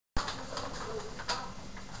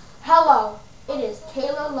Hello, it is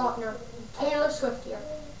Taylor Lautner, Taylor Swift here,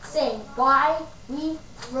 saying why we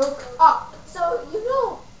broke up.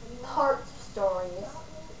 So, part stories.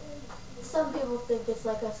 Some people think it's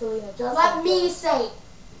like a Selena Justin Let me thing. say,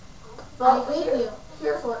 But I hate you.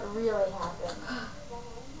 Here's what really happened.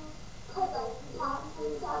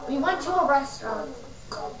 We went to a restaurant.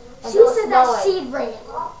 And She it was said that snowing. she'd bring it.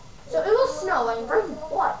 So it was snowing. Bring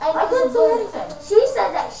what? And I it was didn't say blue. anything. She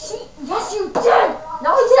said that yes you did! No,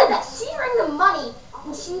 she said that she'd bring the money,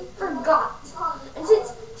 and she forgot. And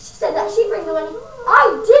since she said that she'd bring the money, I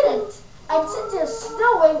didn't. And since it was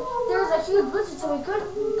snowing, there was a huge blizzard, so we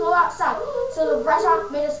couldn't go outside. So the restaurant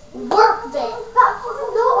made us work there. That's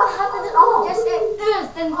not what happened at all. Yes, it is.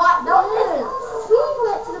 Then what? No, it isn't. We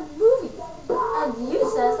went to the movies, and you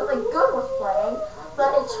said something good was playing,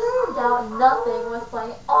 but it turned out nothing was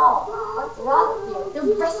playing at all. What's wrong with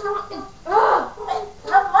you? The restaurant is.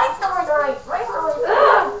 The lights are right. Lights are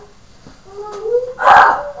right.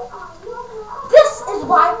 This is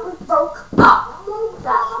why we broke up.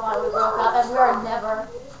 That's why we broke up, and we are never,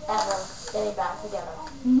 ever getting back together.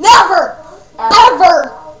 Never,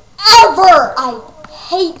 ever, ever. I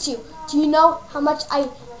hate you. Do you know how much I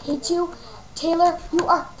hate you? Taylor, you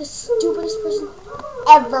are the stupidest person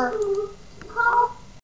ever.